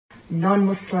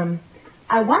non-Muslim.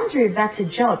 I wonder if that's a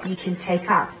job you can take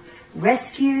up.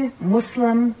 Rescue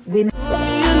Muslim women.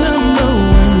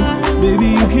 Baby,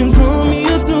 you can call me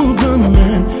a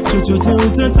Superman.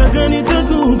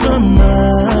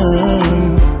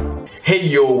 Hey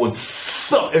yo,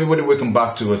 what's up everybody? Welcome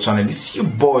back to our channel. This is your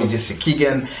boy Jesse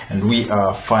Keegan and we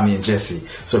are Fanny and Jessy.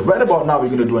 So right about now we're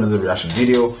going to do another reaction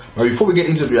video. But before we get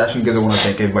into the reaction, guys, I want to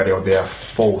thank everybody out there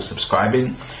for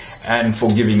subscribing and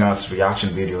for giving us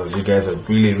reaction videos. You guys are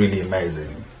really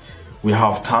amazing. We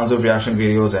have tons of reaction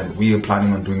videos and we are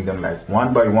planning on doing them like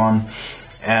one by one.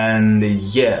 And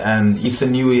yeah, and it's a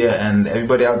new year, and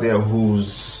everybody out there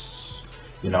who's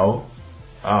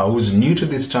who's new to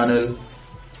this channel,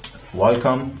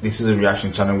 welcome. This is a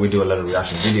reaction channel. We do a lot of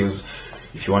reaction videos.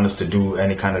 If you want us to do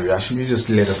any kind of reaction video, just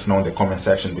let us know in the comment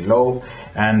section below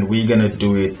and we're gonna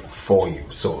do it for you.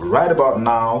 So right about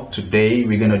now, today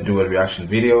we're gonna do a reaction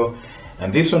video,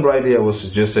 and this one right here was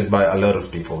suggested by a lot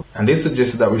of people, and they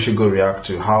suggested that we should go react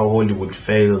to how Hollywood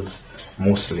fails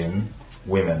Muslim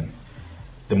women.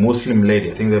 The Muslim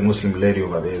lady, I think the Muslim lady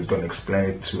over there is going to explain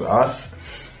it to us.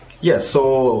 Yeah,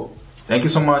 so thank you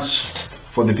so much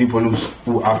for the people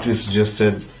who actually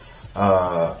suggested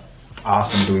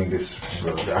us in doing this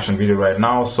reaction video right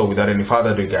now. So without any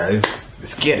further ado, guys,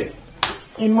 let's get it.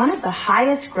 In one of the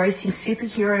highest grossing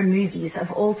superhero movies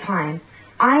of all time,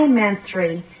 Iron Man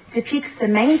 3 depicts the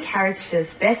main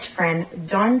character's best friend,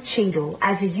 Don Cheadle,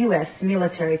 as a US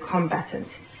military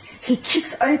combatant. He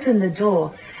kicks open the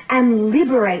door and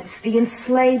liberates the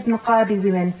enslaved Niqabi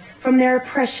women from their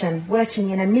oppression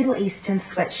working in a Middle Eastern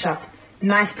sweatshop.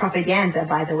 Nice propaganda,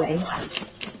 by the way.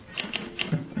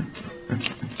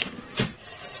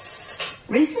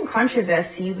 Recent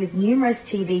controversy with numerous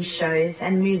TV shows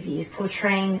and movies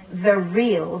portraying the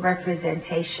real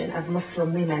representation of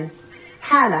Muslim women.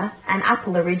 Hala, an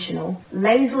Apple original,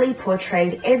 lazily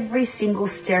portrayed every single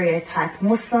stereotype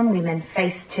Muslim women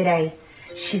face today.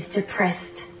 She's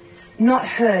depressed, not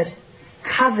heard,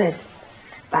 covered.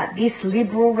 But this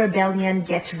liberal rebellion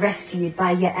gets rescued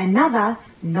by yet another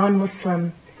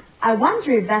non-Muslim. I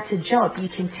wonder if that's a job you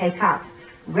can take up.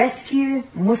 Rescue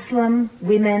Muslim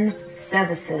Women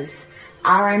Services.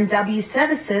 RMW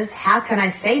Services, how can I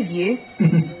save you?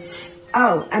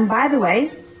 Oh, and by the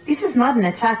way, this is not an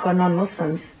attack on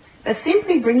non-Muslims, but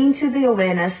simply bringing to the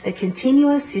awareness the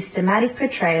continuous systematic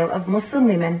portrayal of Muslim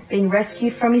women being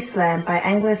rescued from Islam by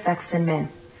Anglo-Saxon men.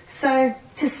 So,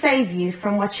 to save you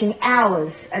from watching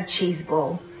hours of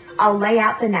cheeseball, I'll lay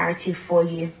out the narrative for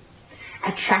you.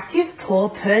 Attractive, poor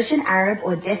Persian Arab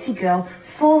or Desi girl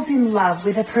falls in love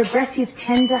with a progressive,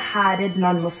 tender-hearted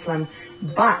non-Muslim,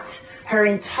 but her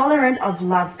intolerant of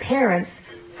love parents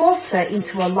force her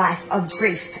into a life of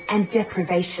grief and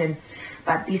deprivation.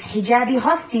 But this hijabi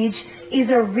hostage is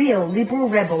a real liberal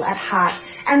rebel at heart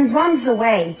and runs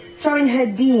away, throwing her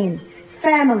deen,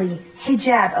 family,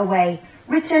 hijab away.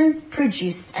 Written,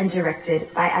 produced and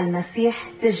directed by Al-Masih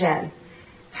Dajjal.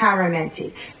 How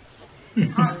romantic.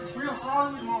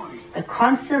 The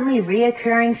constantly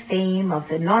reoccurring theme of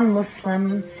the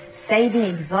non-Muslim saving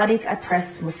exotic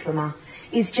oppressed Muslimah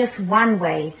is just one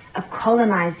way of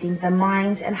colonizing the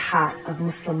mind and heart of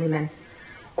Muslim women.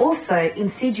 Also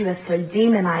insidiously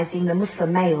demonizing the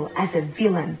Muslim male as a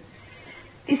villain.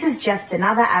 This is just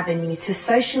another avenue to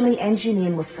socially engineer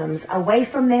Muslims away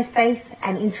from their faith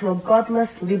and into a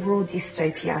godless liberal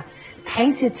dystopia,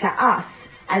 painted to us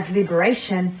as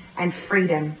liberation and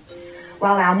freedom.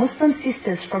 While our Muslim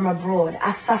sisters from abroad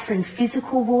are suffering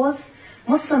physical wars,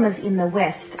 Muslims in the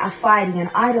West are fighting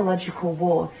an ideological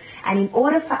war, and in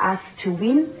order for us to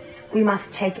win, we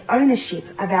must take ownership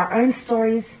of our own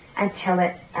stories and tell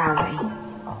it our way.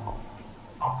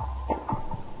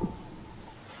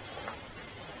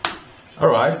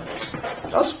 Alright,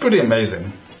 that's pretty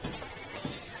amazing.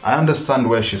 I understand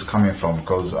where she's coming from,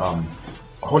 because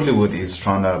Hollywood is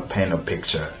trying to paint a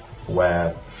picture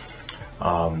where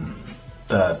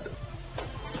that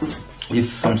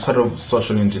is some sort of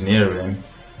social engineering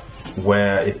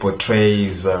where it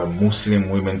portrays Muslim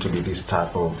women to be this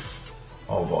type of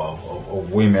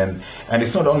women, and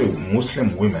it's not only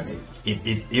Muslim women.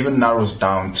 It even narrows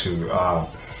down to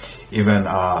even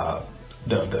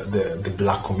the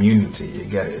black community. You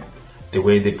get it? The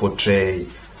way they portray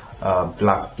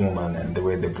black woman and the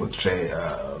way they portray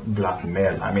black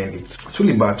male. I mean, it's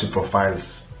really bad to profile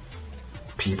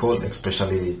people,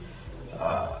 especially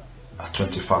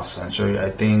 21st century. I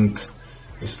think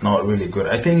it's not really good.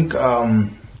 I think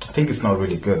it's not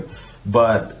really good.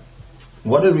 But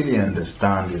what I really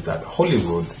understand is that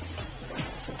Hollywood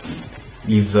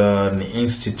is an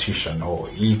institution, or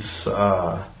it's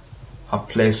a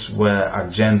place where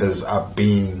agendas are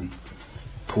being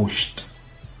pushed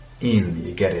in,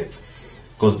 you get it,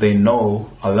 because they know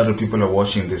a lot of people are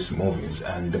watching these movies,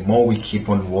 and the more we keep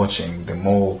on watching, the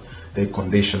more they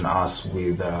condition us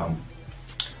with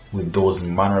those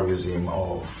mannerisms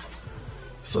of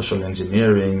social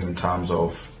engineering, in terms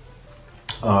of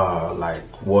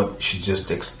like what she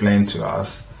just explained to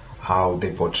us, how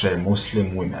they portray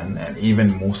Muslim women and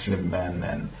even Muslim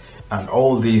men, and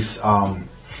all these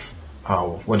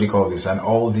what do you call this, and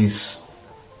all these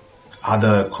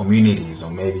other communities,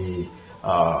 or maybe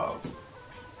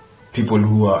people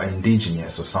who are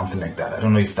indigenous or something like that. I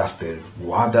don't know if that's the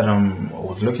word that I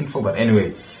was looking for, but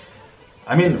anyway,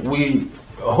 I mean,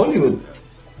 Hollywood,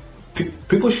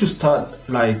 people should start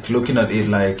like looking at it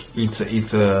like it's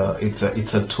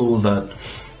a tool that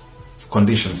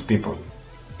conditions people.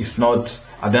 It's not,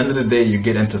 at the end of the day, you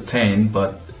get entertained,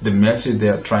 but the message they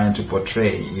are trying to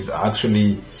portray is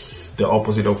actually the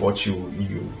opposite of what you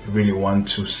really want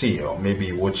to see, or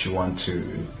maybe what you want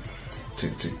to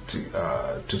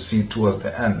see towards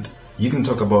the end. You can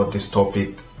talk about this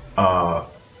topic,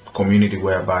 community,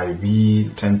 whereby we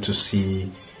tend to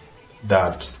see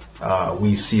that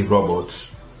we see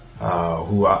robots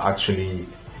who are actually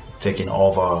taking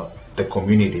over the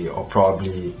community, or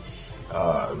probably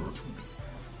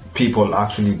people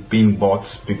actually being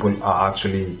bots, people are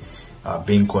actually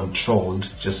being controlled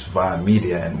just via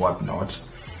media and whatnot.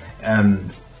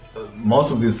 And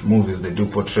most of these movies, they do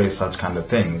portray such kind of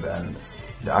things, and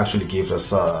it actually gives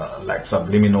us like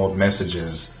subliminal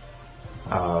messages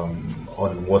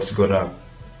on what's gonna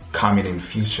come in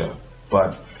future.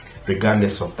 But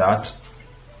regardless of that,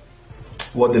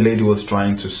 what the lady was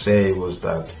trying to say was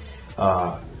that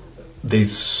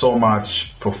there's so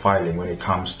much profiling when it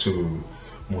comes to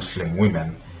Muslim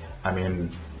women. I mean,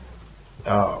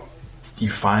 you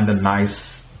find a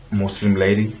nice Muslim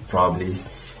lady, probably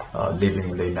living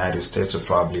in the United States or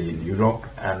probably in Europe,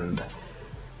 and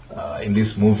in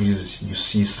these movies you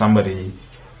see somebody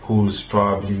who's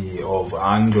probably of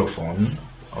Anglophone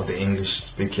or the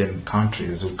English-speaking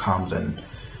countries, who comes and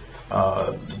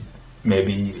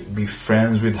maybe be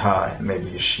friends with her, and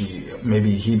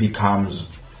maybe he becomes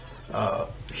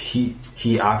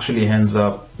he actually ends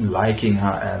up liking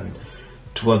her, and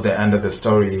towards the end of the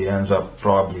story he ends up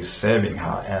probably saving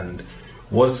her. And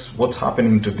what's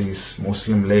happening to this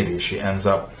Muslim lady? She ends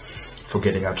up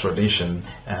forgetting her tradition,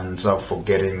 ends up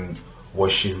forgetting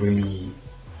what she really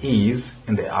is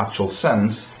in the actual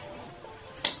sense.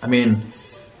 I mean,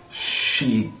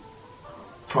 she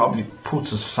probably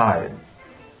puts aside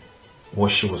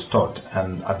what she was taught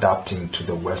and adapting to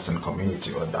the Western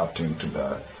community, or adapting to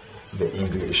the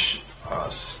English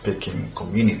speaking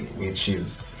community, which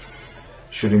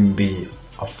shouldn't be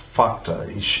a factor.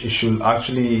 It should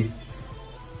actually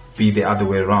be the other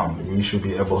way around. We should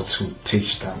be able to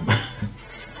teach them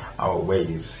our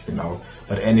ways, you know.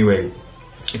 But anyway,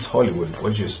 it's Hollywood.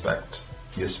 What do you expect?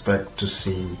 You expect to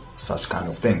see such kind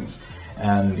of things.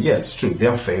 And yeah, it's true, they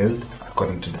have failed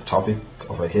according to the topic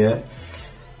over here.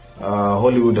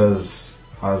 Hollywood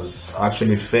has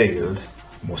actually failed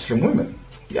Muslim women.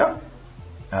 Yeah.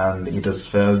 And it has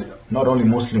failed not only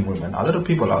Muslim women, a lot of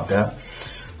people out there,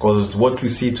 because what we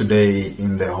see today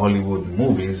in the Hollywood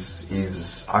movies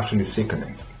is actually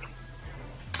sickening.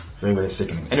 Very, very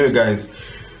sickening. Anyway, guys,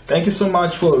 thank you so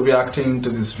much for reacting to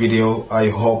this video. I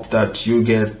hope that you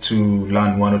get to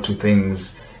learn one or two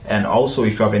things. And also,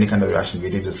 if you have any kind of reaction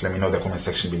video, just let me know in the comment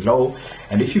section below.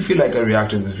 And if you feel like I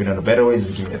reacted to this video in a better way,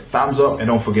 just give me a thumbs up. And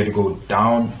don't forget to go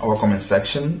down our comment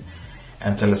section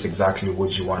and tell us exactly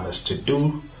what you want us to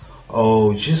do.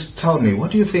 Or just tell me,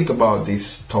 what do you think about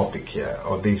this topic here,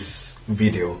 or this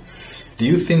video? Do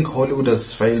you think Hollywood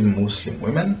has failed Muslim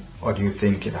women? Or do you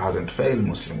think it hasn't failed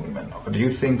Muslim women? Or do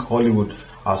you think Hollywood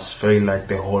has failed like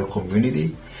the whole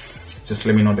community? Just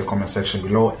let me know in the comment section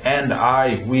below, and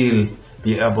I will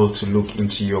be able to look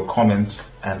into your comments,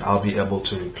 and I'll be able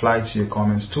to reply to your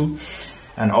comments too.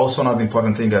 And also, another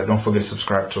important thing, guys, don't forget to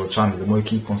subscribe to our channel. The more you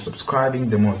keep on subscribing,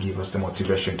 the more you give us the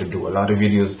motivation to do a lot of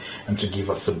videos and to give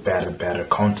us a better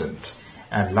content.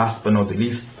 And last but not the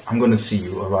least, I'm going to see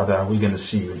you, or rather we're going to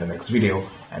see you in the next video,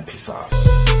 and peace out.